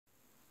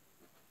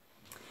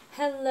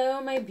Hello,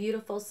 my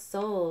beautiful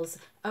souls.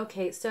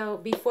 Okay, so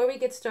before we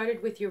get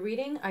started with your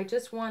reading, I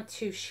just want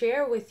to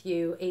share with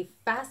you a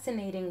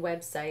fascinating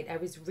website I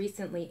was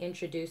recently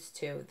introduced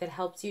to that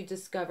helps you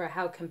discover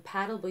how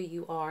compatible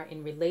you are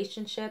in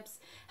relationships,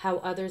 how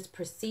others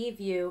perceive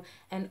you,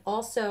 and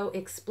also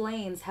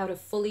explains how to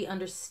fully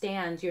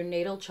understand your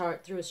natal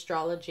chart through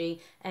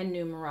astrology and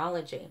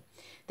numerology.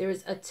 There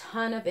is a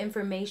ton of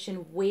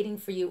information waiting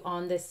for you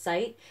on this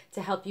site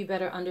to help you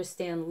better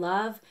understand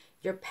love,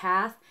 your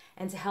path,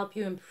 and to help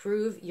you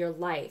improve your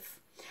life.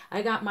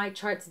 I got my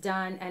charts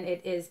done and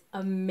it is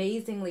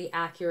amazingly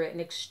accurate and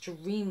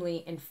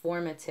extremely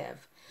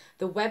informative.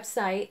 The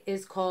website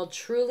is called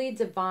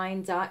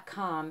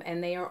trulydivine.com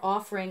and they are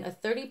offering a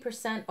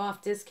 30%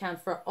 off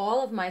discount for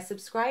all of my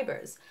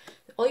subscribers.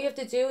 All you have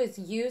to do is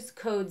use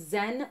code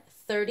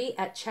ZEN30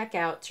 at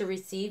checkout to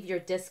receive your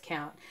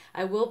discount.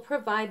 I will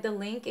provide the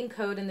link and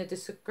code in the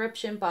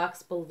description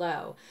box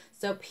below.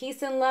 So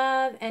peace and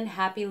love and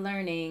happy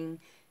learning.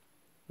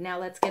 Now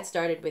let's get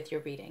started with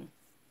your reading.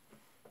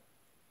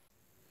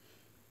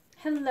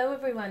 Hello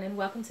everyone and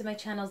welcome to my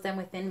channel Zen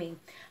Within Me.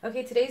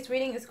 Okay, today's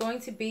reading is going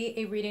to be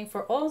a reading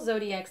for all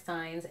zodiac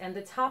signs and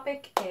the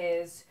topic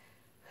is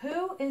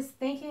who is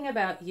thinking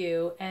about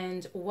you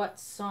and what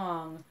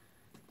song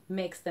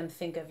makes them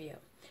think of you.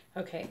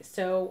 Okay,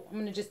 so I'm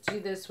going to just do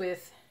this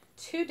with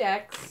two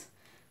decks.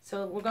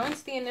 So we're going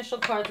to the initial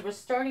cards. We're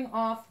starting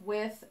off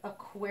with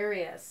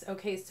Aquarius.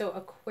 Okay, so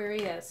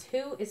Aquarius,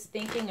 who is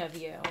thinking of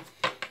you?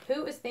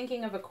 Who is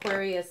thinking of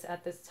Aquarius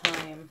at this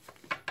time?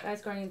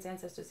 Guys, guardians,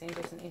 ancestors,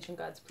 angels, and ancient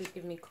gods, please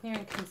give me clear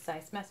and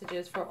concise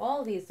messages for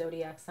all these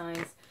zodiac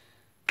signs.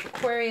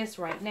 Aquarius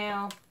right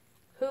now.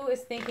 Who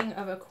is thinking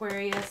of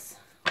Aquarius?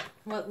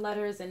 What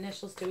letters,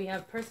 initials do we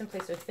have? Person,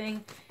 place, or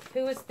thing.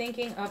 Who is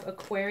thinking of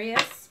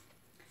Aquarius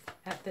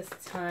at this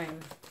time?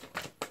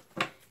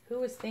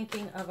 Who is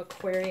thinking of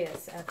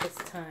Aquarius at this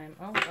time?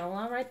 Oh,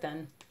 all right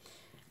then.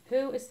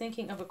 Who is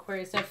thinking of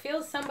Aquarius? I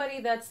feel somebody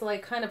that's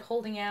like kind of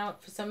holding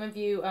out for some of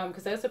you,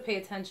 because I also pay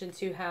attention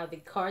to how the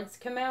cards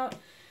come out.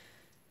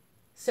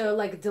 So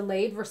like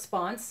delayed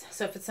response.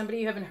 So if it's somebody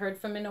you haven't heard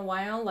from in a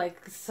while,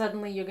 like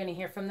suddenly you're going to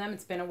hear from them.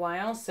 It's been a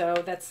while. So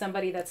that's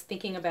somebody that's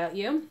thinking about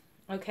you.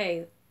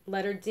 Okay,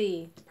 letter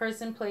D.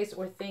 Person, place,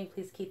 or thing.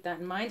 Please keep that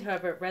in mind,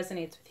 however it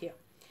resonates with you.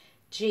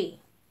 G.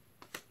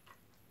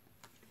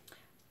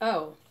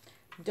 O.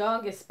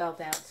 Dog is spelled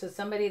out. So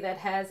somebody that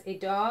has a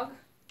dog,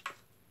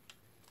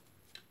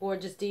 or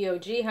just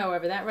D-O-G,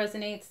 however that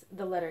resonates.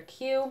 The letter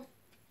Q.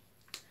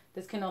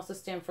 This can also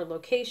stand for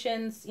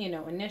locations, you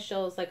know,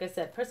 initials, like I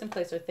said, person,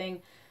 place, or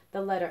thing.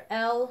 The letter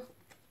L.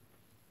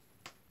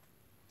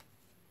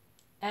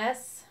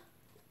 S.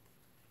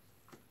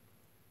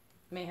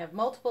 May have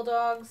multiple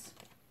dogs.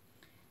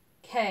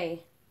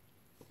 K.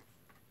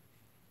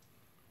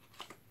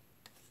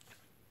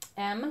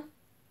 M.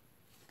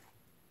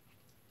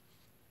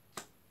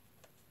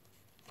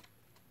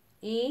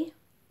 E.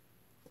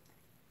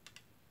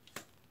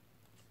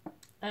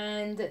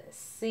 And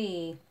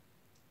C.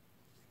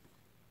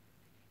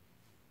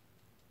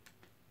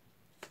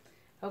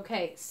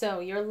 Okay, so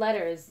your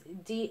letters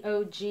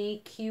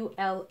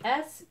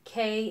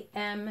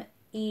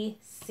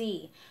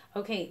D-O-G-Q-L-S-K-M-E-C.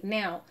 Okay,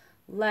 now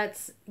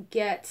let's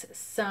get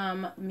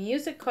some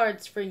music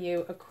cards for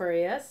you,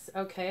 Aquarius.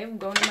 Okay, I'm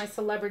going to my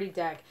celebrity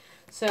deck.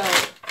 So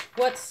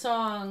what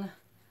song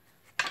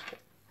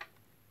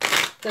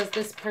does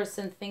this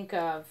person think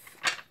of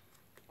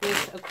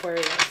with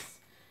Aquarius?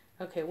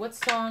 Okay, what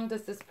song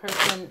does this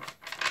person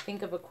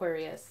think of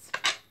Aquarius?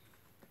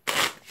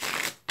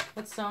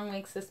 What song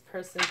makes this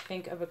person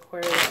think of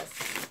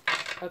Aquarius?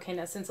 Okay,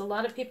 now since a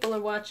lot of people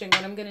are watching,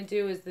 what I'm going to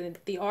do is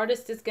the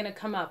artist is going to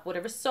come up.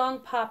 Whatever song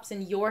pops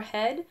in your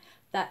head,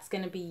 that's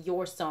going to be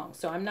your song.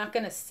 So I'm not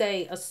going to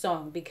say a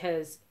song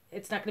because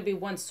it's not going to be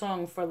one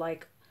song for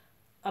like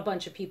a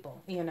bunch of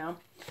people, you know?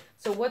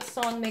 So what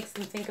song makes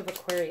them think of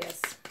Aquarius?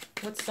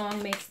 What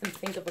song makes them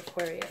think of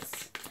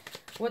Aquarius?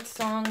 What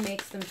song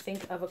makes them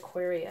think of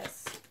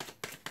Aquarius?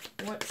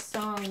 What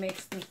song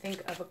makes them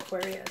think of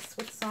Aquarius?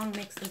 What song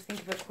makes them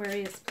think of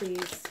Aquarius,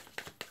 please?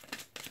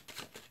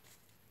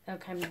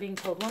 Okay, I'm being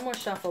told one more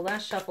shuffle,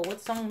 last shuffle.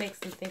 What song makes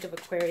them think of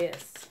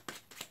Aquarius?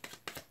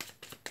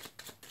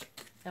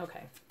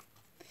 Okay.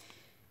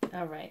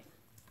 All right.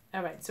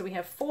 All right, so we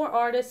have 4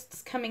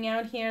 artists coming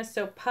out here.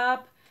 So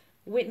pop,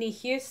 Whitney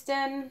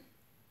Houston.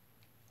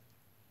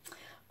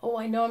 Oh,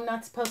 I know I'm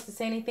not supposed to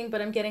say anything,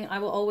 but I'm getting I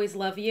Will Always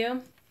Love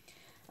You.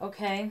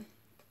 Okay.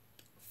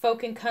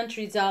 Folk and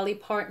country, Dolly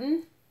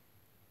Parton.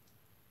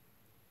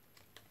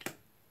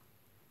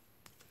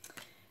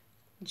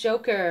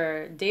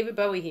 Joker, David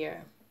Bowie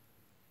here.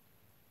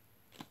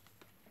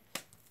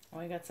 Oh,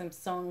 I got some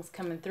songs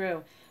coming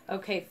through.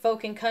 Okay,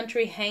 folk and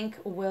country, Hank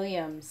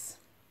Williams.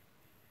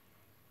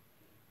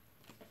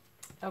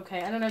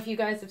 Okay, I don't know if you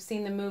guys have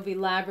seen the movie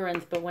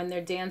Labyrinth, but when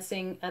they're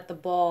dancing at the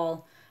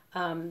ball,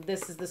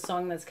 this is the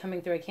song that's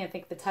coming through. I can't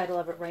think of the title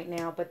of it right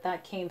now, but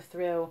that came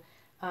through.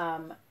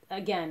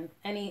 again,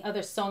 any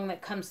other song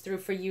that comes through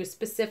for you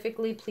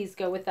specifically, please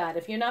go with that.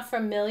 If you're not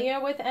familiar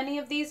with any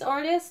of these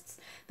artists,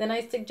 then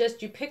I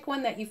suggest you pick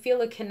one that you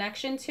feel a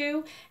connection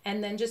to,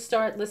 and then just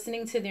start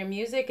listening to their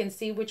music and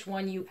see which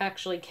one you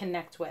actually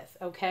connect with,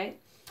 okay?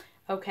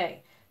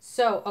 Okay,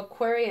 so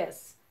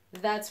Aquarius,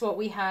 that's what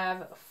we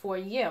have for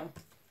you.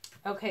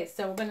 Okay,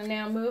 so we're going to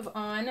now move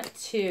on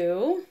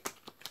to,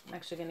 I'm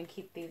actually going to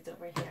keep these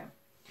over here.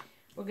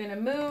 We're going to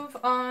move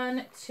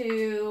on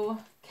to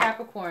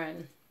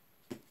Capricorn.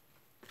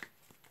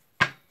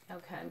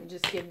 Okay, let me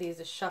just give these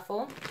a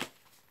shuffle.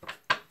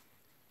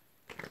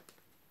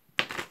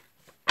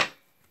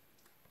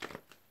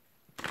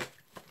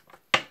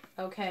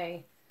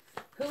 Okay,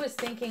 who is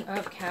thinking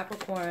of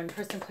Capricorn?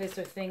 Person, place,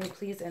 or thing,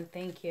 please and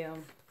thank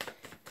you.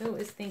 Who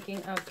is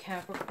thinking of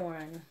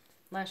Capricorn?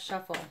 Last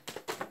shuffle.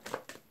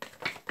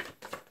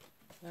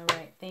 All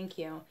right, thank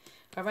you.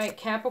 All right,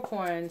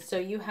 Capricorn. So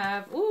you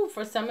have, ooh,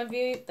 for some of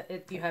you,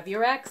 you have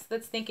your ex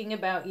that's thinking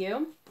about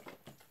you.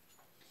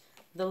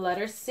 The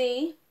letter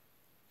C.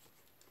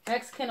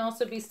 X can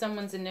also be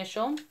someone's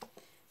initial.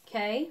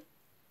 K.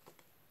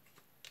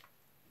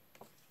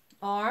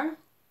 R.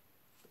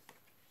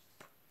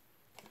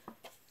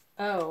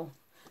 O.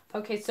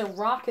 Okay, so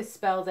rock is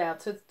spelled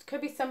out. So it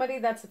could be somebody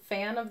that's a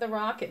fan of The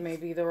Rock. It may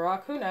be The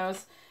Rock. Who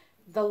knows?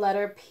 The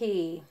letter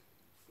P.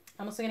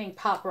 I'm also getting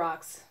pop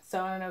rocks.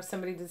 So I don't know if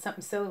somebody did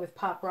something silly with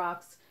pop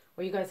rocks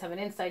or you guys have an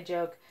inside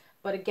joke.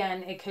 But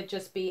again, it could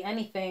just be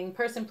anything,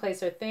 person,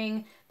 place, or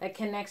thing that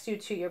connects you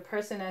to your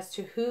person as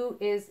to who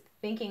is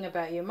thinking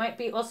about you. It might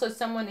be also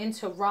someone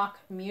into rock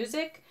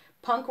music,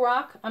 punk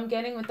rock. I'm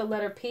getting with the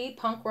letter P,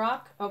 punk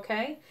rock,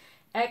 okay?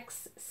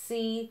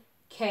 XCKROP.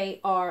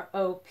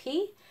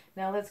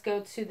 Now let's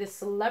go to the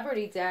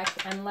celebrity deck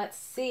and let's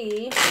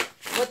see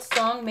what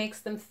song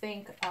makes them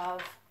think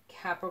of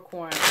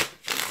Capricorn.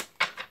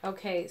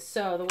 Okay,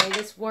 so the way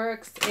this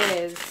works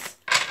is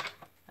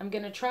I'm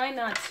going to try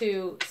not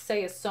to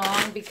say a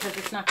song because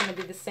it's not going to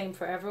be the same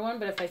for everyone,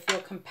 but if I feel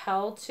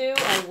compelled to,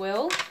 I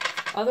will.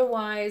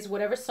 Otherwise,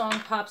 whatever song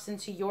pops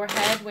into your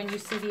head when you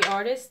see the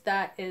artist,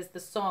 that is the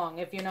song.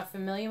 If you're not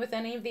familiar with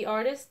any of the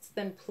artists,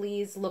 then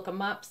please look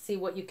them up, see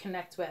what you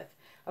connect with.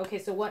 Okay,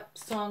 so what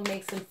song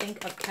makes them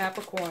think of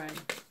Capricorn?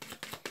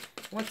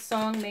 What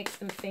song makes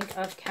them think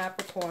of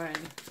Capricorn?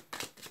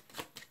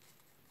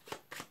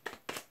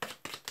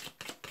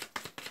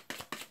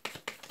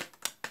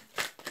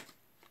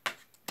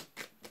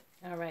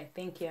 All right,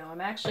 thank you. I'm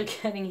actually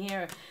getting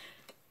here.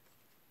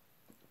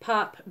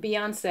 Pop,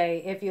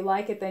 Beyonce. If you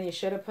like it, then you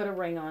should have put a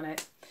ring on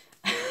it.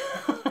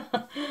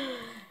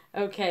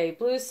 Okay,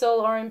 Blues,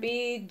 Soul,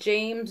 R&B,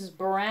 James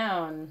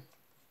Brown.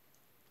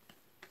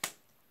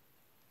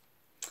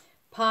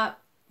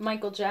 Pop,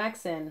 Michael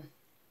Jackson.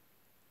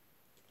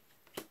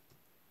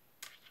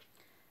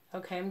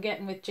 Okay, I'm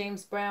getting with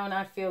James Brown,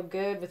 I Feel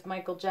Good. With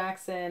Michael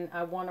Jackson,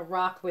 I Want to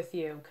Rock With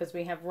You, because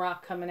we have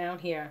rock coming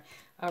out here.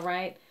 All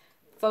right.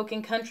 Folk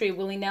and country,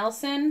 Willie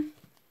Nelson.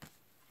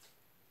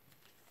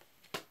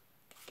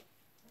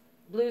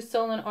 Blues,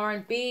 soul, and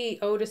R&B,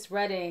 Otis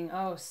Redding.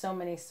 Oh, so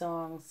many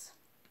songs.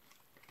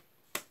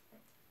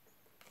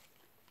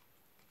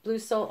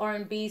 Blues, soul,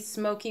 R&B,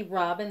 Smokey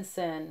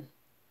Robinson.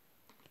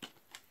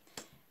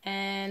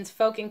 And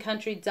folk and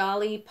country,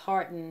 Dolly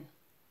Parton.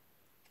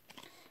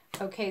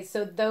 Okay,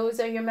 so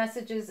those are your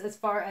messages as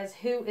far as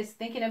who is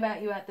thinking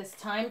about you at this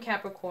time,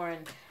 Capricorn.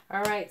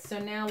 All right, so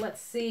now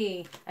let's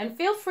see. And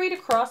feel free to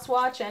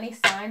cross-watch any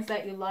signs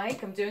that you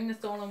like. I'm doing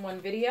this all in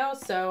one video,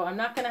 so I'm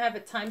not going to have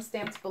it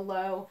timestamped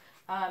below.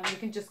 You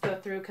can just go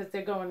through because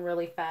they're going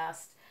really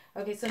fast.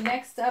 Okay, so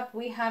next up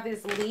we have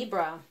is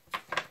Libra.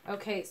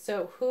 Okay,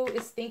 so who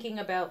is thinking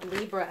about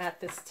Libra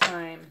at this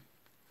time?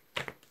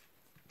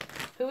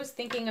 Who is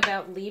thinking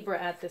about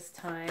Libra at this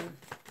time?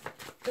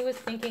 Who is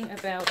thinking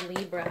about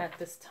Libra at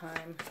this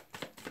time?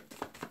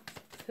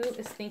 Who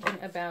is thinking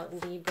about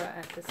Libra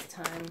at this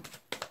time?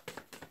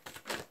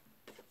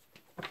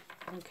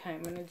 Okay,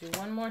 I'm going to do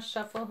one more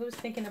shuffle. Who's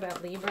thinking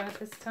about Libra at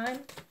this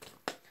time?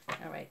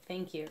 All right,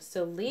 thank you.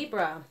 So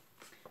Libra,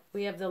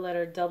 we have the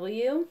letter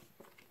W,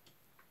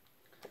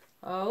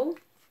 O,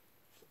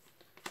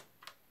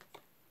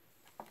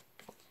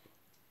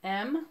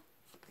 M,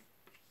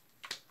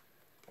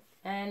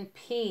 and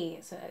P.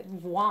 So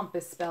WOMP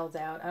is spelled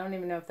out. I don't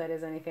even know if that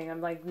is anything. I'm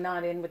like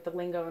not in with the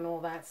lingo and all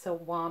that. So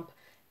WOMP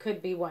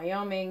could be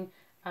Wyoming,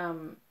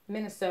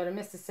 Minnesota,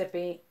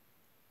 Mississippi,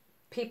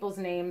 people's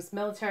names,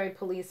 military,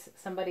 police,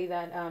 somebody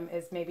that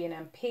is maybe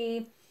an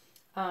MP.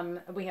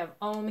 We have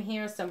Om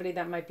here, somebody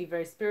that might be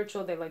very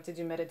spiritual. They like to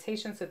do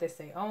meditation, so they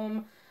say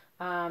Om.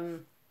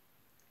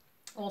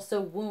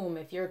 Also womb,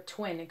 if you're a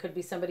twin, it could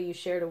be somebody you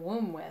shared a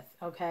womb with,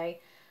 okay?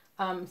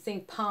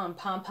 Saying Pom.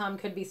 Pom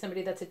could be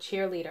somebody that's a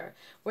cheerleader.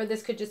 Or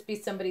this could just be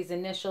somebody's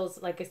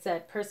initials, like I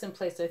said, person,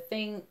 place, or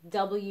thing,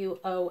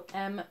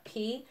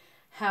 W-O-M-P.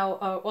 How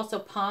also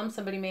Pom,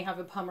 somebody may have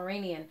a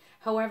Pomeranian.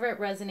 However it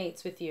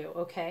resonates with you,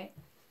 okay?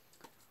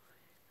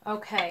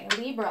 Okay,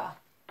 Libra.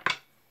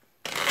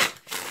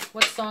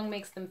 What song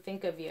makes them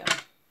think of you?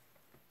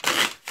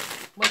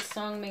 What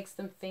song makes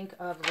them think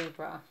of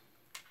Libra?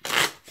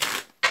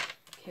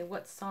 Okay,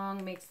 what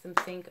song makes them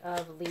think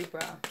of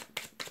Libra?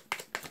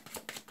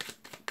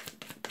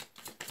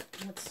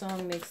 What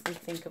song makes them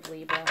think of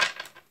Libra?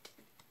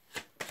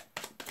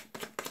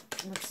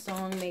 What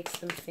song makes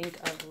them think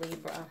of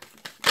Libra?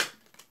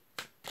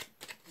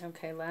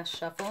 Okay, last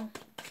shuffle.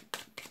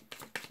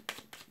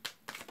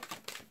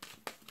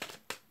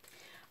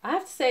 I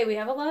have to say, we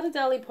have a lot of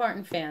Dolly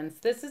Parton fans.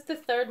 This is the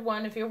third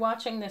one. If you're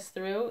watching this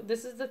through,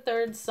 this is the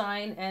third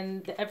sign,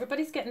 and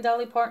everybody's getting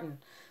Dolly Parton.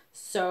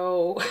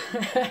 So,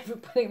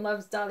 everybody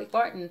loves Dolly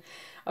Parton.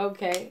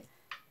 Okay.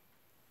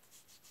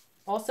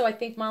 Also, I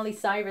think Miley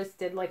Cyrus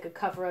did like a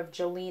cover of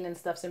Jolene and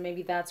stuff, so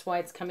maybe that's why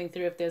it's coming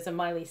through. If there's a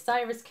Miley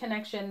Cyrus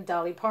connection,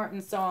 Dolly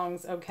Parton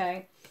songs,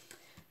 okay.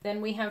 Then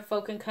we have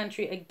folk and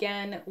country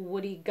again,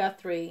 Woody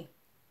Guthrie.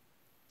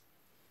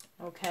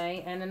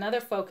 Okay, and another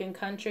folk and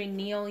country,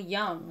 Neil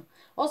Young.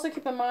 Also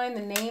keep in mind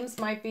the names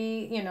might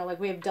be, you know, like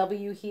we have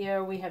W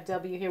here, we have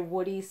W here,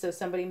 Woody. So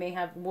somebody may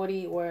have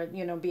Woody or,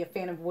 you know, be a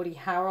fan of Woody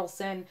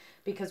Harrelson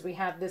because we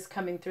have this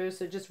coming through.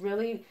 So just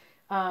really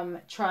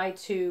try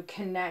to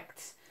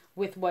connect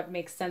with what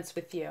makes sense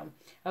with you.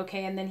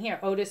 Okay, and then here,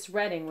 Otis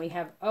Redding, we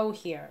have O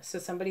here. So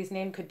somebody's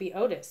name could be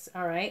Otis,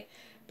 all right?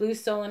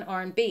 Blues, soul, and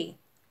R&B.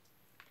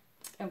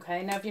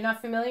 Okay, now if you're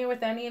not familiar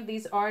with any of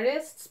these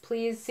artists,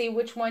 please see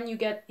which one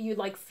you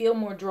like feel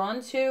more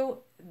drawn to.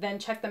 Then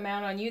check them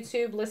out on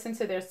YouTube, listen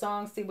to their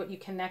songs, see what you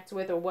connect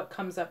with or what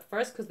comes up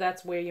first, because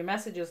that's where your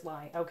messages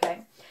lie,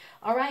 okay?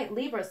 All right,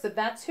 Libra, so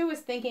that's who is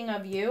thinking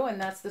of you, and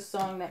that's the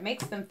song that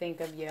makes them think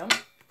of you.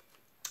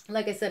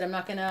 Like I said, I'm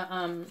not going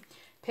to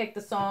pick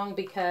the song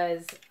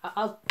because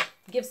I'll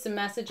give some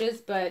messages,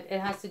 but it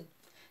has to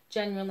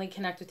genuinely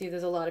connect with you.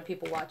 There's a lot of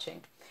people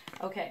watching.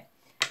 Okay.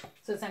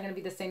 So it's not going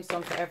to be the same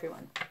song for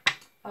everyone.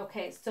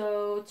 Okay,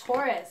 so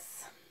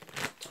Taurus.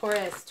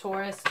 Taurus,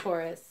 Taurus,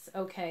 Taurus.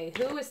 Okay,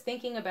 who is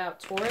thinking about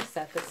Taurus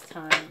at this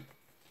time?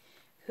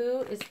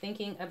 Who is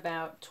thinking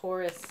about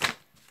Taurus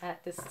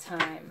at this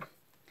time?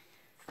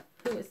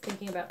 Who is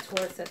thinking about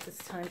Taurus at this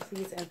time?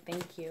 Please and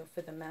thank you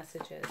for the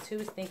messages. Who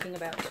is thinking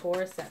about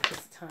Taurus at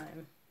this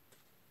time?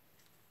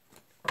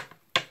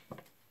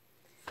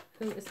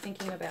 Who is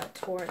thinking about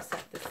Taurus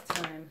at this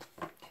time?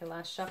 Okay,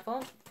 last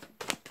shuffle.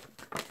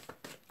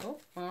 Oh,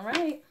 all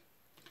right.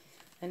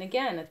 And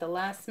again, at the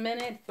last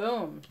minute,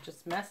 boom,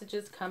 just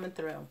messages coming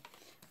through.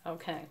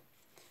 Okay.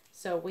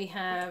 So we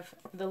have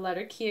the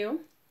letter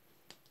Q.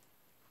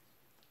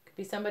 Could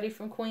be somebody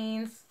from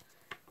Queens.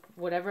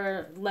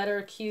 Whatever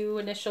letter Q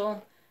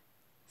initial.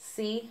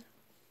 C.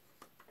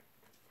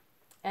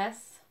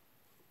 S.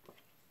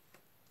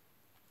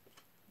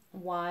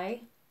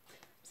 Y.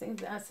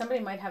 Somebody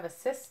might have a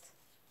cyst.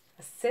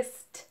 A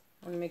cyst.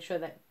 I want to make sure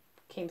that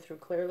came through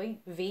clearly.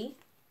 V.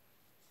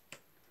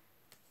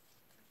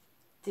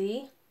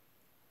 D.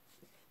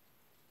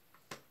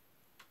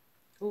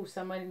 Ooh,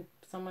 someone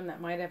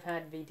that might have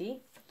had VD.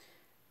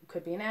 It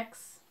could be an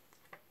X.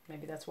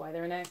 Maybe that's why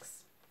they're an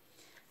X.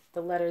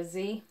 The letter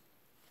Z.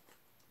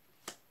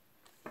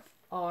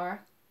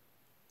 R.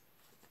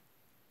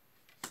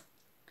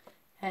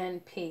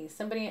 And P.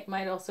 Somebody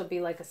might also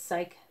be like a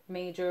psych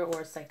major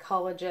or a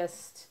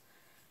psychologist.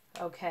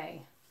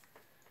 Okay.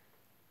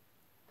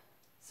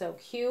 So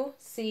Q,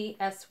 C,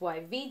 S, Y,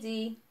 V,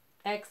 D,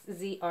 X,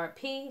 Z, R,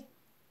 P.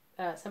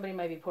 Somebody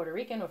might be Puerto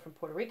Rican or from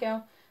Puerto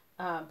Rico.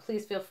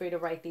 Please feel free to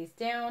write these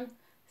down.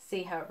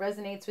 See how it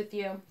resonates with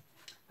you.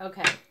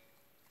 Okay.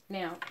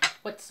 Now,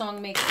 what song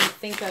makes you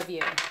think of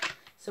you?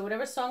 So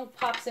whatever song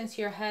pops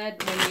into your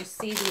head when you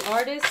see the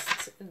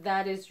artist,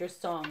 that is your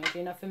song. If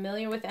you're not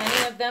familiar with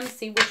any of them,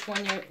 see which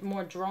one you're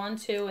more drawn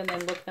to and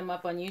then look them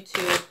up on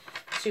YouTube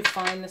to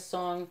find the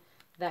song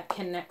that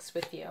connects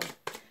with you.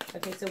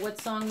 Okay, so what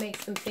song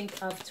makes them think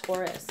of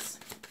Taurus?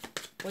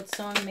 What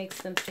song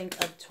makes them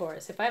think of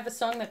Taurus? If I have a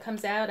song that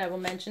comes out, I will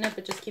mention it,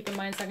 but just keep in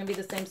mind it's not going to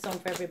be the same song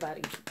for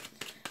everybody.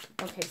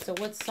 Okay, so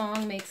what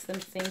song makes them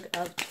think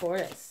of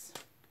Taurus?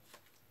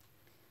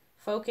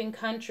 Folk and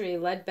country,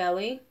 Lead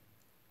Belly.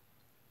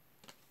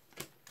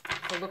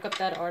 So look up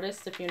that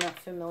artist if you're not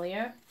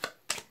familiar.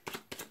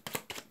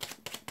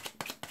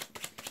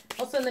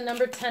 Also, the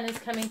number 10 is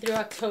coming through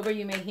October.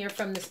 You may hear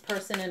from this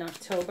person in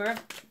October.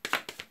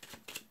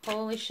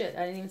 Holy shit,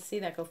 I didn't even see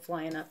that go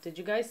flying up. Did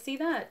you guys see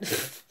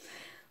that?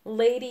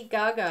 Lady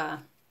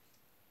Gaga.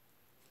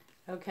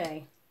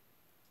 Okay.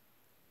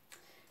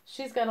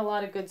 She's got a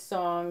lot of good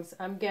songs.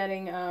 I'm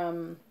getting,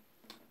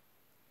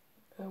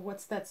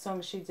 what's that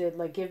song she did?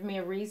 Like, Give Me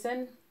a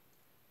Reason?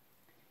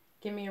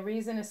 Give Me a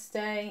Reason to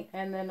Stay.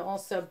 And then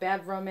also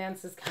Bad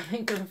Romance is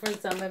coming through for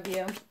some of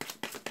you.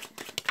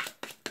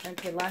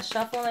 Okay, last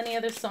shuffle. Any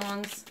other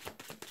songs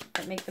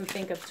that make them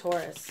think of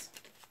Taurus?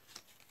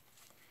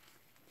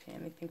 Okay,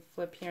 anything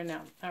flip here?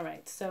 No. All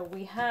right, so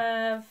we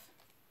have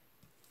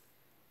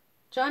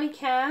Johnny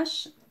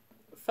Cash,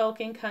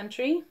 Folk and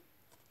Country.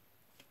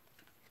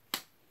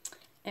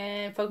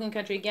 And Folk and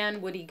Country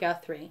again, Woody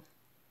Guthrie.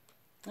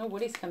 Oh,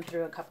 Woody's come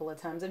through a couple of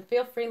times. And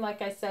feel free,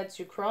 like I said,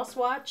 to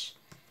cross-watch.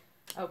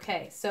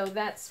 Okay, so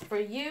that's for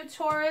you,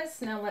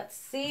 Taurus. Now let's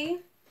see.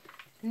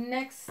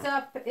 Next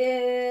up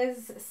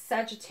is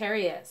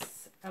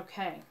Sagittarius.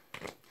 Okay.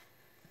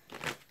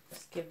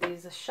 Let's give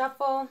these a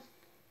shuffle.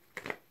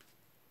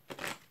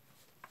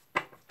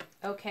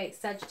 Okay,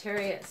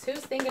 Sagittarius. Who's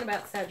thinking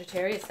about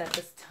Sagittarius at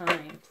this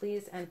time?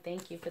 Please and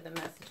thank you for the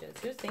messages.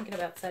 Who's thinking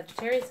about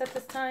Sagittarius at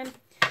this time?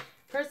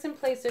 Person,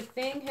 place, or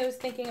thing. Who's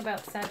thinking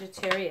about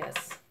Sagittarius?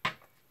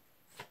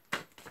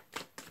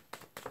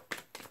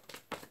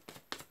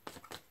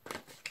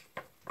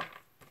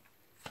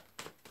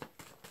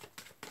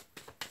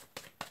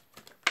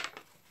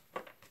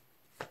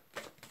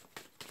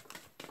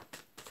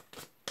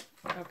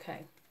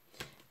 Okay,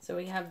 so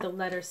we have the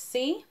letter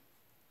C.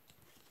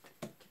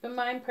 Keep in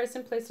mind,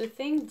 person, place, or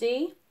thing.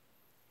 D.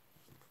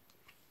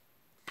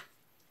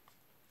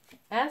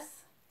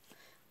 S.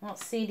 Well,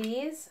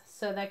 CDs.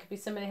 So that could be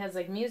somebody has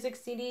like music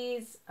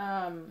CDs.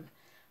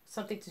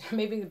 Something to,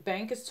 maybe the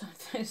bank is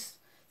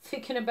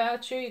thinking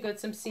about you. You got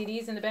some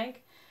CDs in the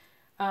bank.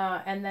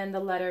 And then the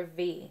letter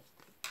V.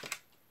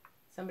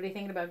 Somebody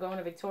thinking about going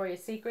to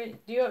Victoria's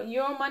Secret. Do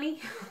you owe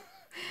money?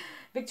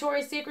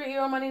 Victoria's Secret, you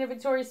owe money to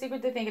Victoria's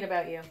Secret, they're thinking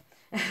about you.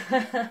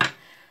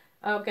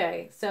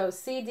 Okay, so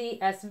C, D,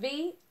 S,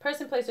 V,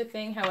 person, place, or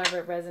thing, however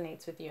it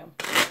resonates with you.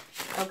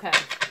 Okay,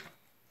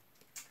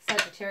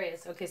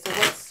 Sagittarius. Okay, so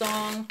what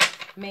song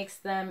makes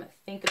them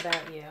think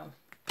about you?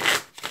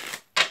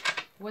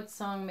 What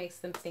song makes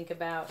them think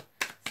about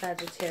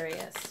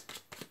Sagittarius?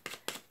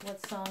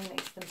 What song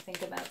makes them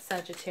think about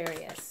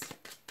Sagittarius?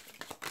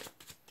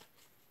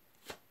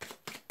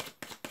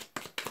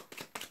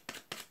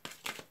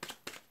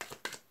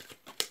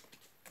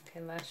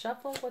 Okay, last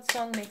shuffle. What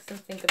song makes them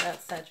think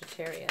about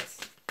Sagittarius?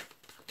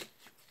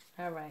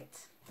 All right.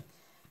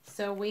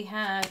 So we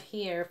have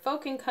here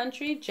Folk and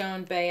Country,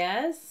 Joan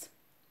Baez.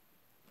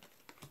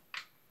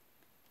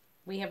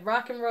 We have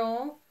Rock and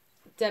Roll,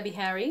 Debbie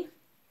Harry,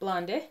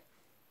 Blondie.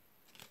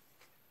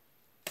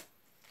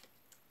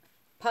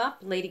 Pop,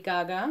 Lady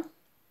Gaga.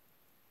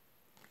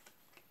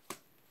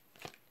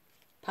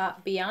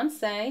 Pop,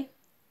 Beyonce.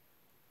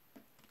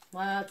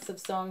 Lots of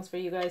songs for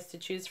you guys to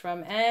choose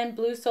from. And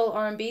Blue Soul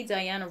R&B,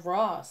 Diana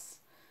Ross.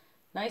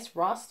 Nice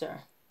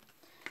roster.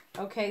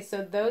 Okay,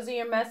 so those are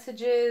your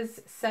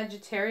messages,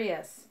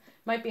 Sagittarius.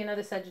 Might be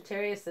another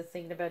Sagittarius that's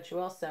thinking about you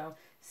also.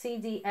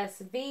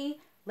 CDSV,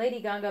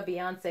 Lady Gaga,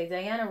 Beyonce,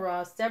 Diana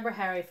Ross, Deborah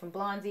Harry from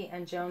Blondie,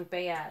 and Joan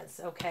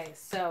Baez. Okay,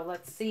 so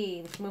let's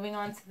see. Moving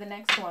on to the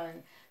next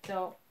one.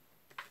 So,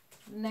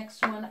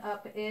 next one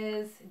up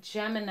is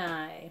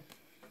Gemini.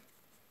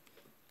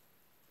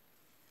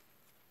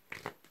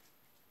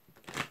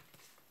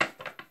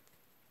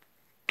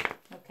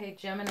 Okay,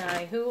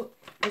 Gemini. Who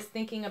is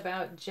thinking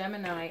about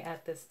Gemini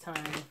at this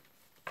time?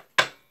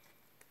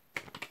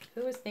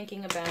 Who is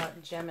thinking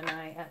about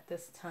Gemini at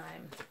this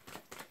time?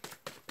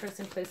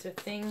 Person, place, or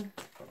thing,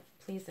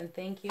 please and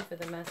thank you for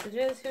the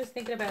messages. Who's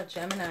thinking about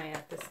Gemini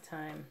at this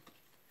time?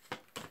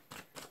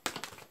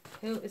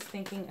 Who is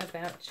thinking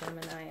about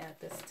Gemini at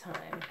this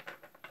time?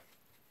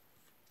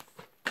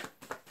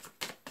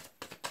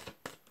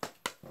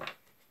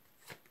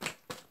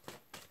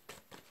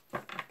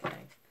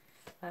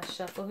 Last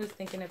shuffle. Who's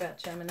thinking about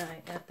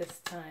Gemini at this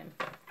time?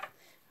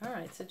 All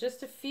right, so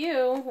just a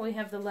few. We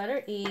have the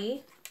letter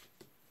E,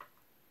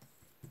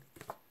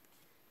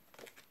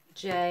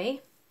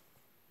 J,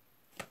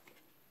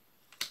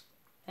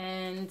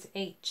 and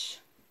H.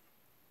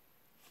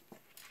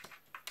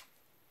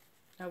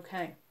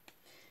 Okay.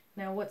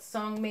 Now, what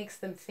song makes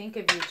them think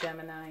of you,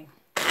 Gemini?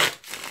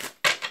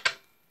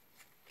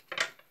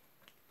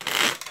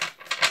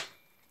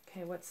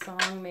 Okay, what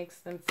song makes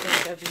them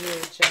think of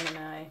you,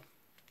 Gemini?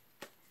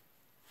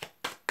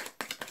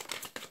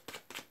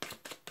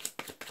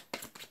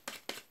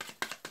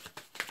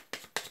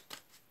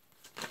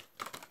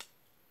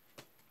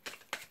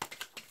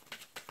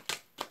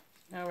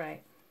 All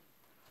right.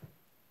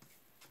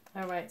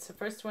 All right, so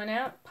first one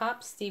out,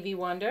 Pop, Stevie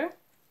Wonder.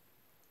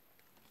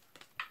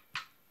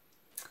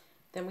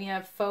 Then we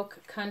have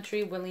Folk,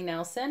 Country, Willie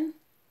Nelson.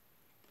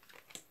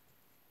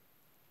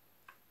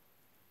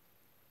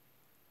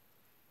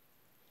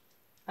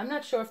 I'm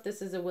not sure if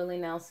this is a Willie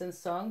Nelson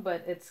song,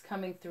 but it's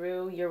coming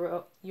through.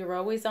 You're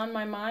Always on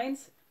My Mind.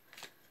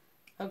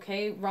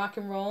 Okay, Rock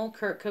and Roll,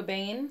 Kurt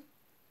Cobain.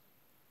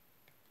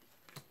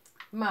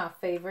 My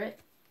favorite.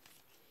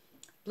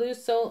 Blue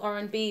Soul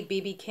R&B,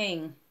 B.B.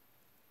 King.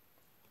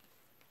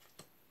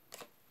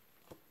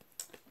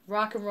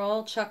 Rock and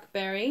Roll, Chuck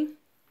Berry.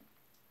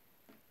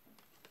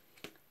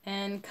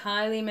 And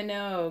Kylie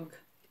Minogue,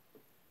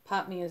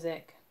 pop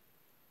music.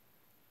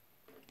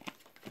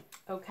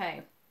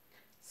 Okay,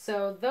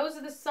 so those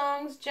are the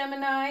songs,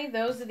 Gemini.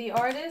 Those are the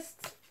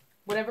artists.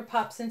 Whatever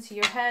pops into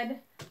your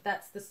head,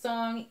 that's the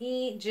song.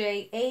 E,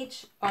 J,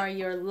 H are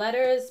your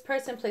letters,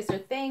 person, place, or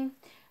thing.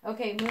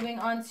 Okay, moving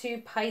on to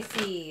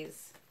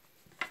Pisces.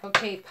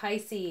 Okay,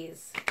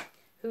 Pisces.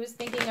 Who's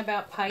thinking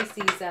about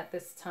Pisces at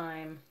this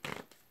time?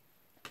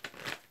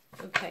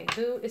 Okay,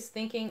 who is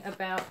thinking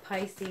about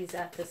Pisces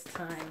at this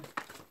time?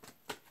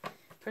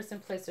 Person,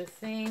 place, or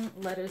thing,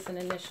 letters and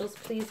initials,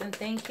 please and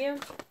thank you.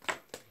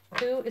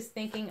 Who is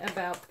thinking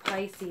about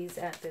Pisces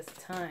at this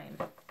time?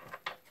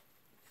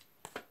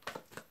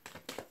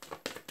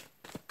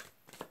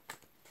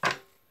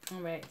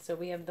 All right, so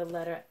we have the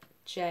letter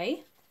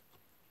J,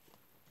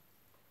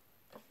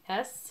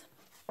 S,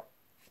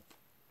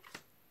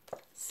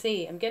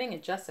 C. I'm getting a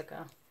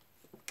Jessica.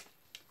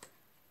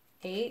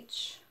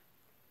 H,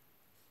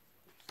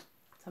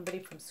 somebody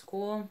from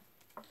school.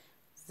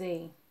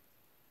 Z.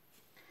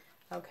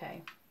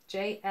 Okay.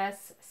 J,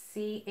 S,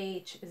 C,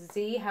 H,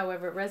 Z.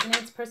 However it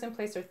resonates, person,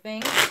 place, or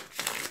thing.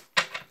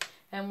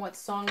 And what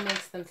song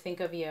makes them think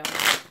of you?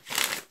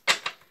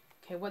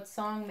 Okay, what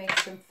song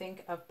makes them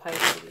think of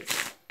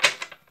Pisces?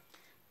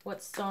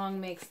 What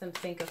song makes them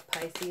think of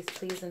Pisces,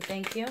 please and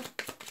thank you?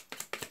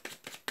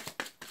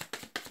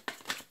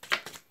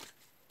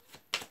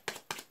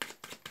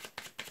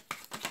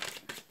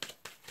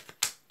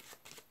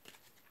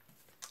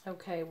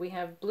 Okay, we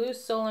have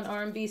Blues, Soul, and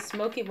R&B,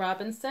 Smokey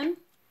Robinson.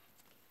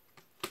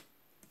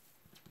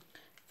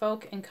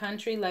 Folk and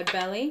Country,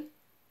 Libelli.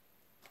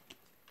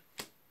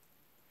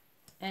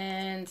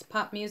 And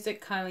Pop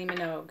Music, Kylie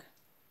Minogue.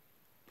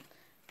 I'm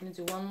going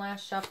to do one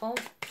last shuffle.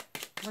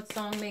 What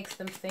song makes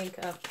them think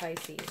of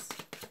Pisces?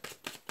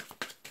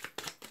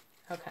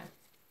 Okay.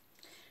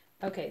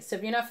 Okay, so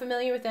if you're not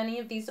familiar with any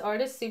of these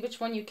artists, see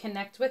which one you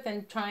connect with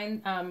and try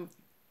and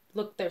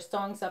look their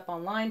songs up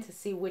online to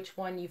see which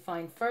one you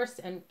find first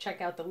and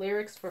check out the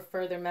lyrics for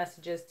further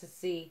messages to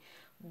see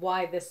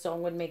why this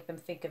song would make them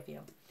think of you.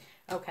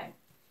 Okay,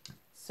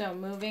 so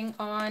moving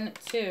on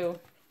to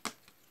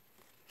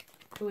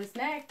who is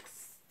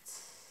next?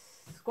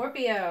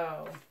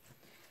 Scorpio.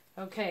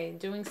 Okay,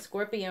 doing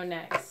Scorpio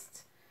next.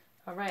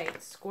 All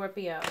right,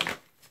 Scorpio.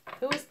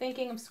 Who is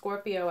thinking of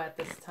Scorpio at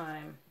this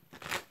time?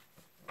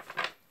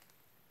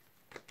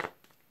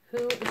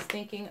 Who is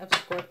thinking of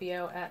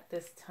Scorpio at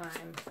this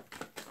time?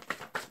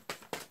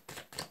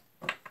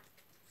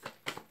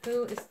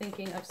 Who is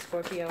thinking of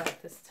Scorpio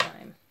at this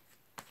time?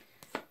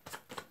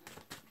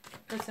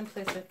 Person,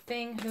 place, or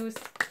thing. Who's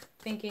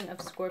thinking of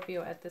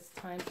Scorpio at this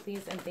time?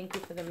 Please and thank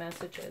you for the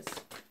messages.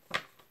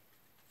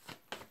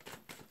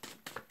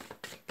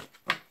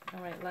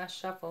 All right, last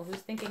shuffle.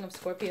 Who's thinking of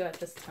Scorpio at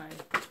this time?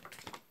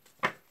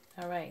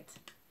 All right.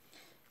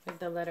 We have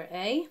the letter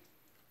A.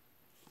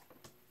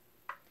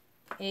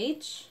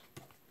 H.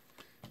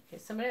 Okay,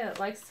 somebody that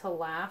likes to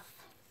laugh.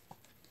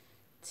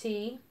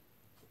 T.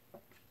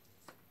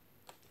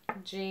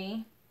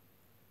 G.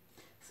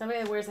 Somebody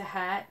that wears a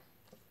hat.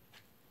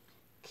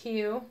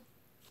 Q.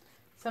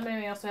 Somebody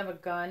may also have a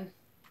gun.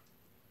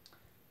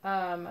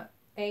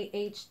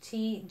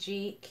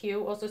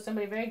 A-H-T-G-Q. Also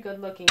somebody very good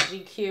looking.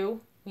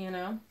 G-Q, you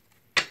know.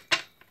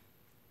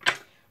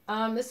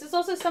 This is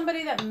also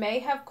somebody that may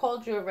have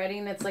called you already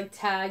and it's like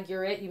tag,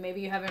 you're it. Maybe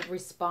you haven't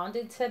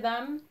responded to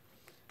them.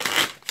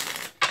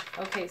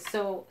 Okay,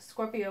 so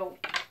Scorpio,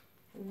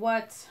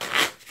 what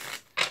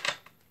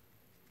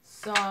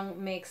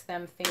song makes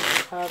them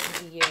think of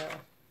you?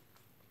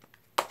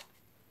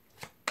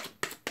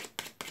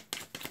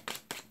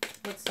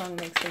 What song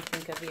makes them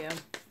think of you?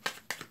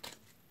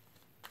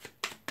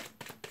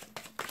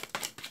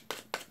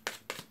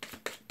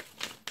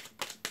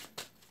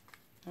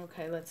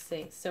 Okay, let's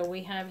see. So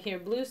we have here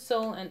Blues,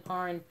 Soul, and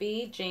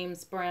R&B,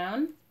 James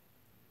Brown.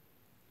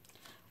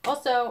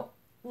 Also,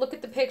 look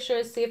at the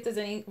pictures, see if there's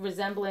any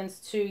resemblance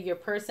to your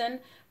person.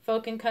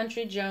 Folk and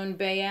Country, Joan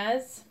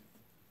Baez.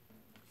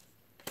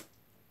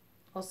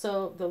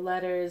 Also, the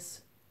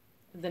letters,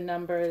 the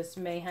numbers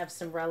may have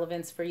some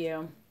relevance for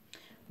you.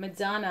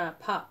 Madonna,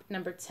 Pop,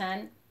 number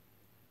 10.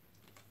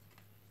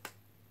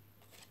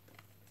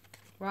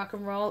 Rock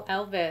and Roll,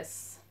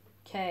 Elvis,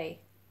 K.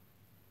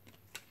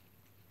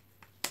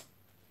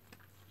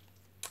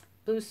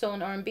 Blues, Soul,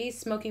 and R&B,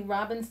 Smokey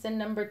Robinson,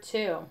 number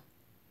 2.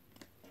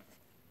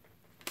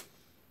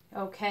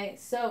 Okay,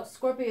 so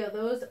Scorpio,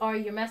 those are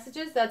your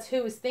messages. That's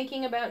who is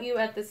thinking about you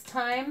at this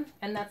time,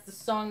 and that's the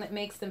song that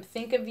makes them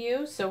think of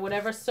you. So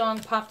whatever song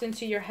popped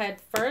into your head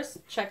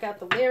first, check out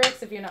the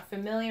lyrics. If you're not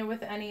familiar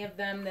with any of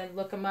them, then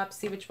look them up,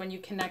 see which one you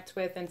connect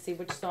with, and see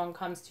which song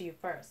comes to you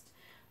first.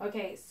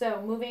 Okay,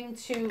 so moving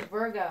to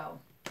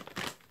Virgo.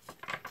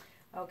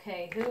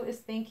 Okay, who is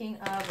thinking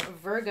of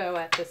Virgo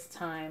at this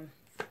time?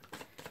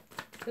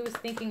 Who is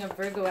thinking of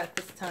Virgo at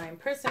this time?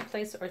 Person,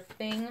 place, or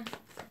thing.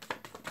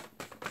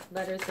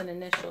 Letters and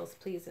initials,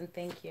 please and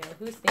thank you.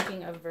 Who's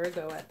thinking of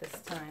Virgo at this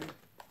time?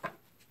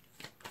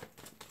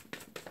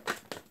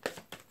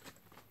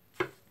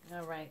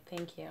 All right,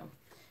 thank you.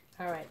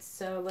 All right,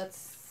 so let's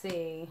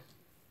see.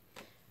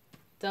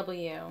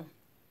 W.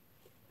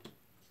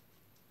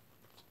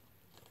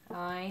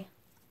 I.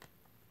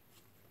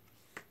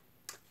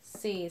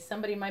 C.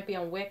 Somebody might be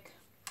on Wick.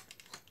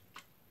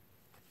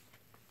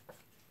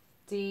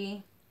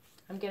 D.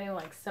 I'm getting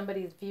like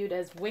somebody's viewed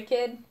as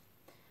wicked,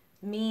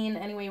 mean,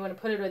 any way you want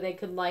to put it, or they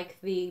could like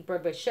the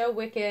Broadway show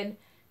Wicked.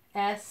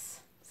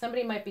 S.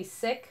 Somebody might be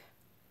sick.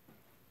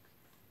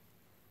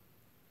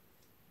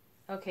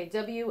 Okay,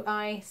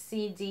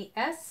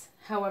 W-I-C-D-S.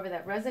 However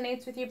that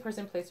resonates with you,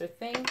 person, place, or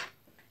thing.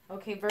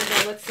 Okay, Virgo,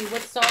 let's see.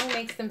 What song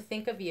makes them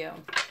think of you?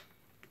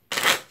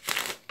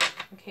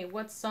 Okay,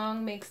 what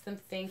song makes them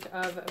think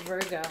of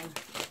Virgo?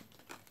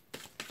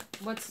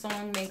 What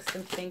song makes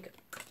them think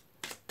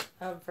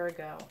of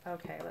Virgo.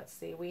 Okay, let's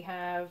see. We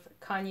have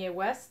Kanye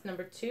West,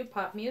 number 2,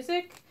 pop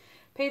music.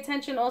 Pay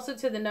attention also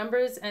to the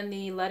numbers and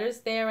the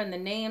letters there and the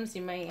names.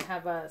 You may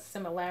have a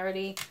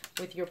similarity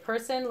with your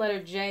person.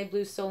 Letter J,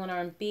 blues, soul, and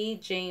R&B,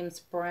 James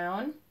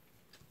Brown.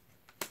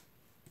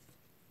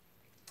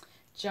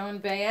 Joan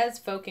Baez,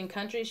 folk and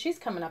country. She's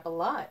coming up a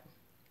lot.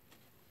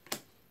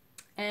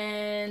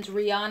 And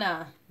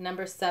Rihanna,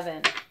 number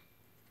 7.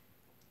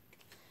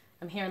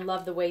 I'm hearing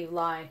Love the Way You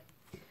Lie.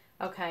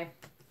 Okay.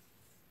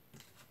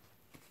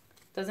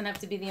 Doesn't have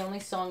to be the only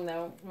song,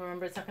 though.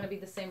 Remember, it's not going to be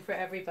the same for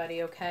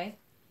everybody, okay?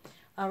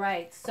 All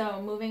right,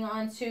 so moving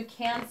on to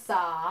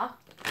Cancer.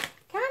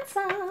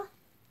 Cancer.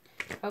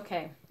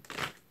 Okay.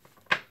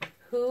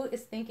 Who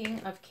is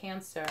thinking of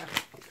Cancer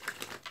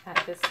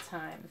at this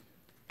time?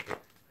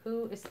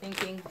 Who is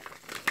thinking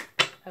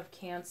of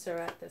Cancer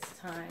at this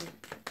time?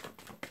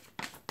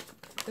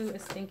 Who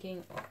is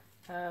thinking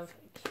of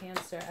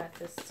Cancer at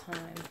this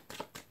time?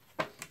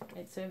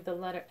 Okay, so we have the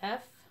letter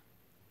F,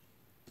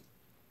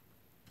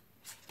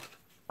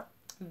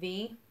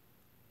 V,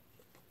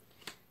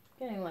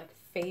 getting like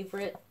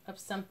favorite of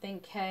something,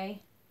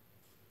 K.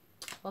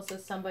 Also,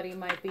 somebody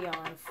might be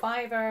on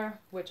Fiverr,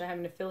 which I have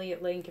an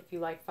affiliate link. If you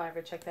like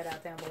Fiverr, check that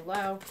out down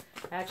below.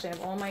 I actually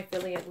have all my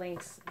affiliate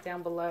links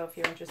down below if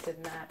you're interested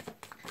in that.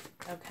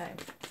 Okay.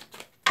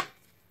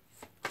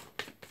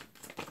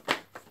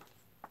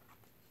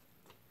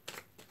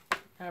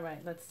 All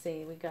right, let's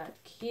see. We got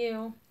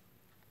Q,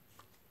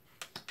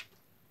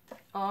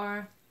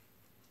 R,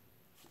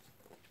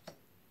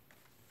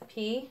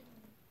 P,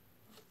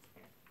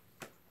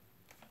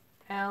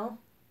 L,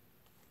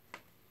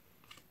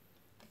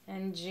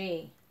 and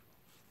G.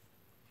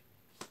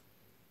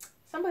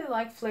 Somebody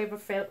like Flavor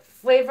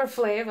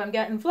Flav. I'm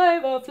getting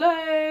Flavor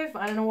Flav.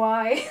 I don't know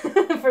why.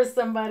 For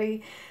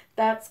somebody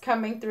that's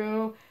coming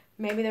through.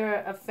 Maybe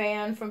they're a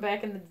fan from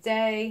back in the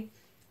day.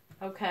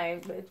 Okay,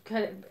 it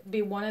could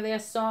be one of their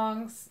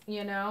songs,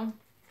 you know.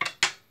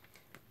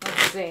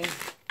 Let's see.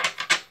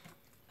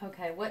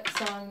 Okay, what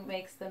song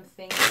makes them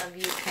think of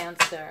you,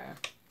 Cancer?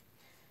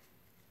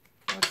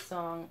 What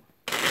song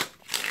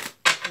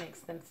makes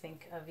them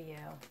think of you?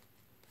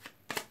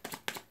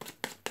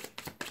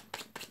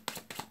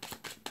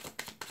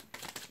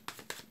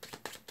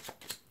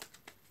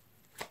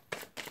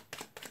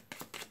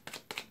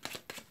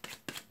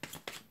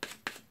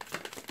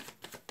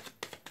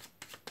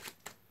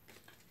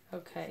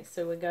 Okay,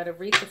 so we got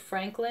Aretha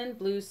Franklin,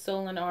 blues,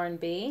 soul, and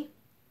R&B.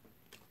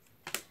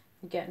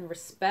 I'm getting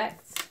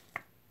Respect.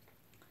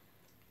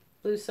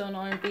 Blues, soul, and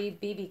R&B,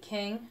 B.B.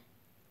 King.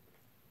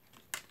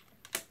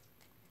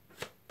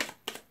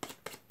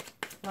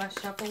 Last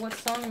shuffle, what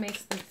song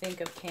makes them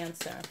think of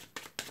Cancer?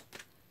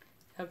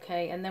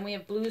 Okay, and then we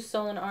have blues,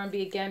 soul, and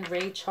R&B again,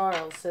 Ray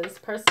Charles. So this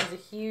person's a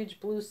huge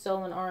blues,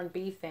 soul, and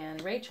R&B fan.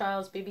 Ray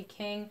Charles, B.B.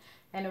 King,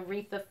 and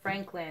Aretha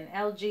Franklin.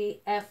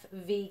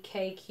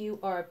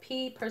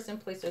 LGFVKQRP, person,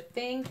 place, or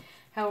thing,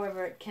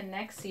 however it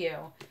connects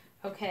you.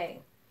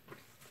 Okay,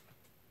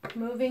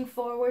 moving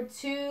forward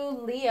to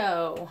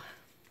Leo.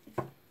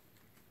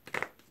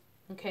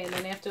 Okay, and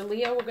then after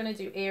Leo, we're going to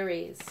do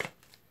Aries.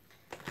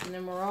 And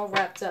then we're all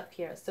wrapped up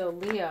here. So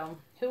Leo,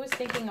 who is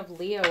thinking of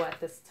Leo at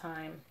this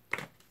time?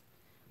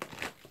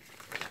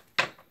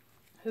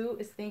 Who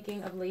is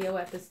thinking of Leo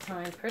at this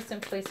time? Person,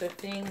 place, or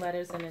thing,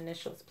 letters, and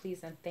initials,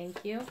 please and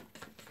thank you.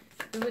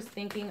 Who is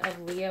thinking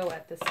of Leo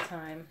at this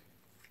time?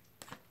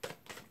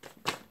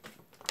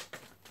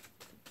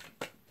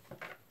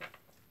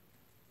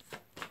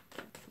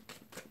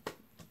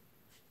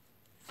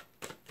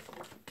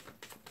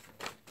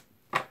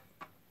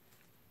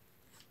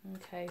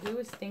 Okay, who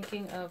is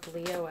thinking of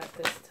Leo at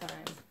this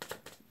time?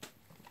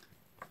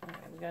 All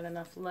right, we got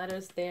enough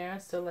letters there.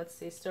 So let's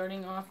see,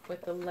 starting off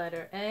with the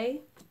letter A.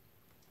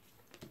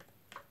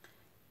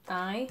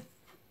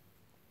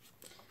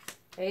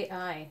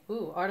 AI.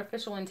 Ooh,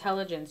 artificial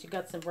intelligence. You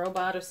got some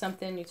robot or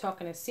something. You're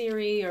talking to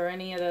Siri or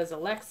any of those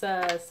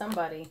Alexa,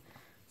 somebody.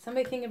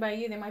 Somebody thinking about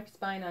you. They might be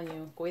spying on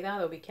you.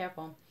 Cuidado, be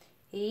careful.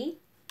 E.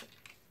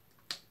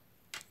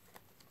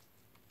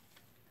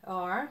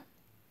 R.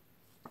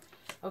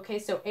 Okay,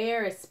 so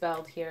air is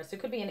spelled here. So it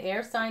could be an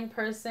air sign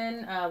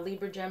person,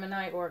 Libra,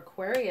 Gemini, or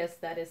Aquarius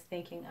that is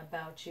thinking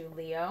about you,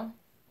 Leo.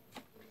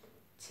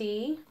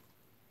 T.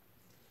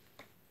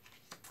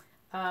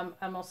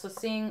 I'm also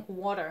seeing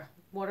water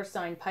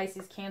sign,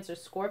 Pisces, Cancer,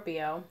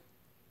 Scorpio.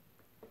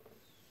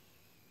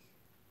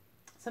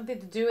 Something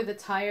to do with the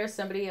tire.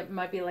 Somebody, it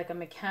might be like a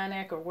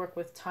mechanic or work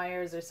with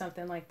tires or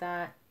something like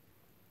that.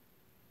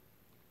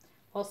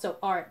 Also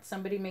art.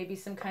 Somebody may be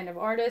some kind of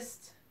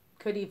artist.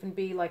 Could even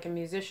be like a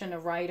musician, a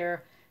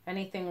writer,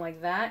 anything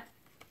like that.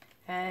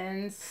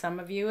 And some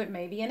of you, it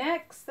may be an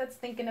ex that's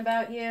thinking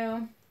about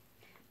you.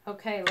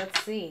 Okay,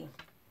 let's see.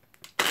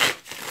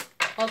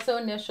 Also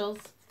initials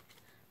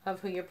of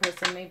who your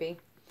person may be.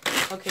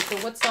 Okay, so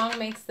what song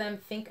makes them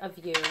think of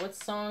you? What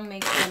song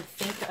makes them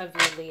think of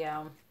you,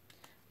 Leo?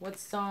 What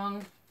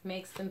song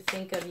makes them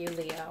think of you,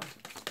 Leo?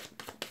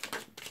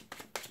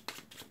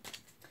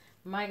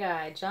 My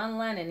guy, John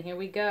Lennon, here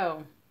we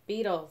go.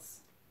 Beatles.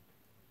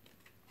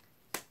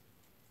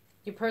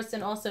 Your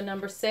person also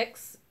number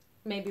 6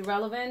 may be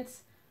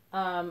relevant.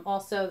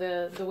 Also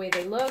the way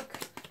they look.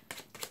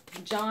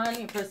 John,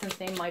 your person's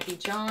name might be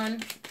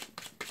John.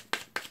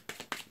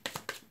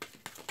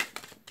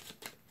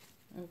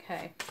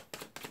 Okay.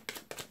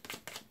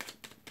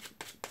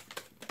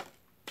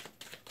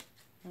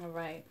 All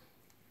right.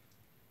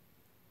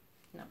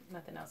 No,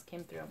 nothing else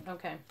came through.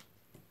 Okay.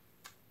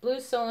 Blue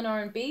Soul and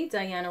R&B,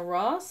 Diana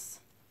Ross.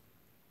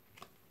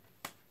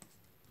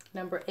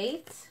 Number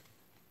 8.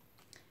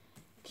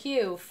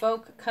 Q,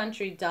 Folk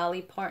Country,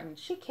 Dolly Parton.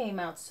 She came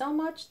out so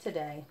much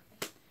today.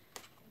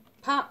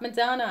 Pop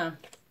Madonna.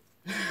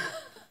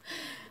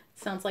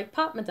 Sounds like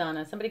Pop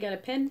Madonna. Somebody got a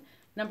pin?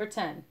 Number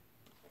 10.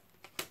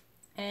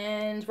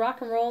 And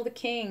Rock and Roll the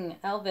King,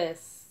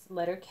 Elvis,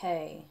 letter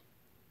K.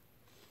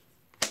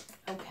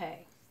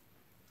 Okay.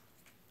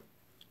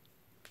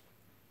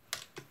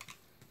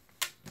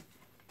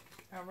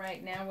 All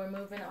right, now we're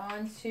moving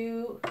on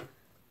to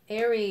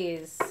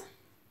Aries.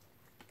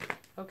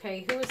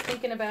 Okay, who is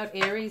thinking about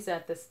Aries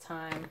at this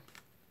time?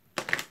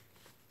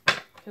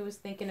 Who is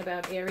thinking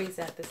about Aries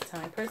at this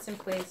time? Person,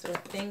 place, or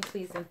thing,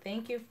 please, and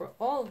thank you for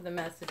all of the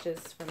messages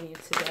from you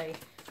today.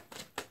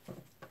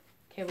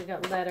 Okay, we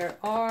got letter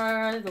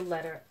R, the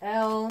letter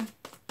L,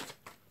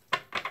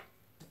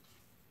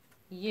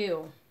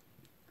 U,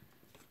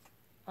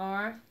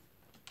 R,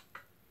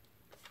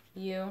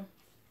 U,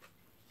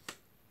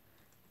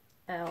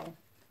 L.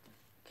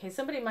 Okay,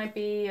 somebody might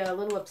be a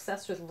little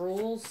obsessed with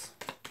rules.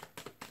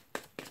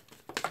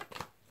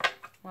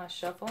 Last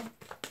shuffle.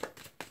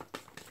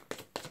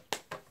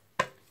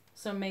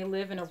 Some may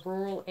live in a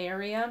rural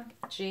area.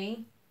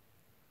 G.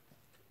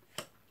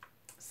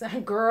 So,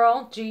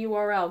 girl,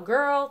 G-U-R-L.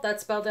 Girl,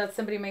 that's spelled out.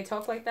 Somebody may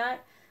talk like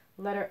that.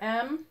 Letter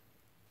M.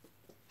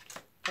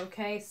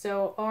 Okay,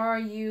 so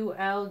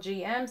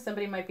R-U-L-G-M.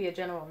 Somebody might be a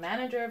general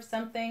manager of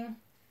something.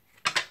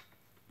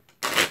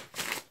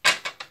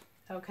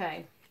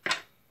 Okay.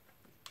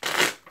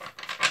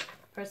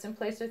 Person,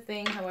 place, or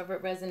thing, however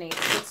it resonates.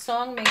 What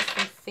song makes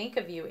them think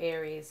of you,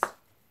 Aries?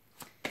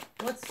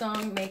 What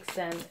song makes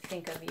them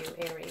think of you,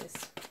 Aries?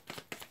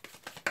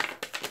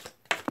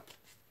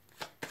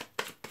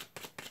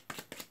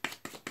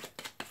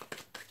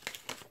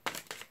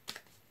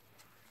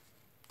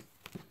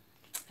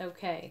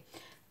 Okay.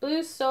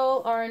 Blue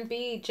Soul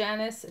R&B,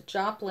 Janis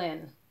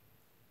Joplin.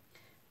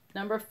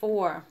 Number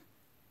 4.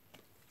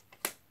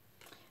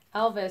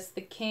 Elvis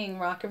the King,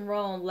 Rock and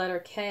Roll, letter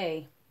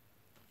K.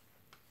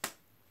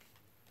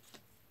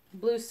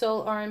 Blue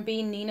Soul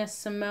R&B, Nina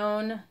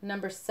Simone,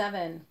 number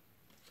 7.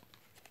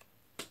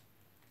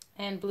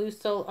 And Blue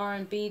Soul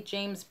R&B,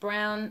 James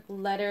Brown,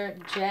 letter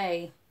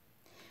J.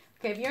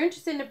 Okay, if you're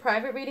interested in a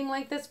private reading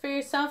like this for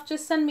yourself,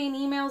 just send me an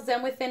email,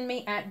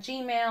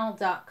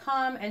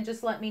 zenwithinme@gmail.com, and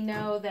just let me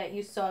know that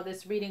you saw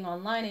this reading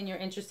online and you're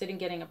interested in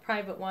getting a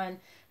private one,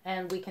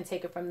 and we can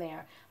take it from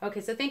there. Okay,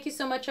 so thank you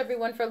so much,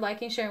 everyone, for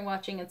liking, sharing,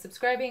 watching, and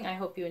subscribing. I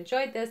hope you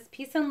enjoyed this.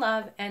 Peace and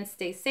love, and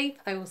stay safe.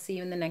 I will see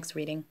you in the next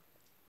reading.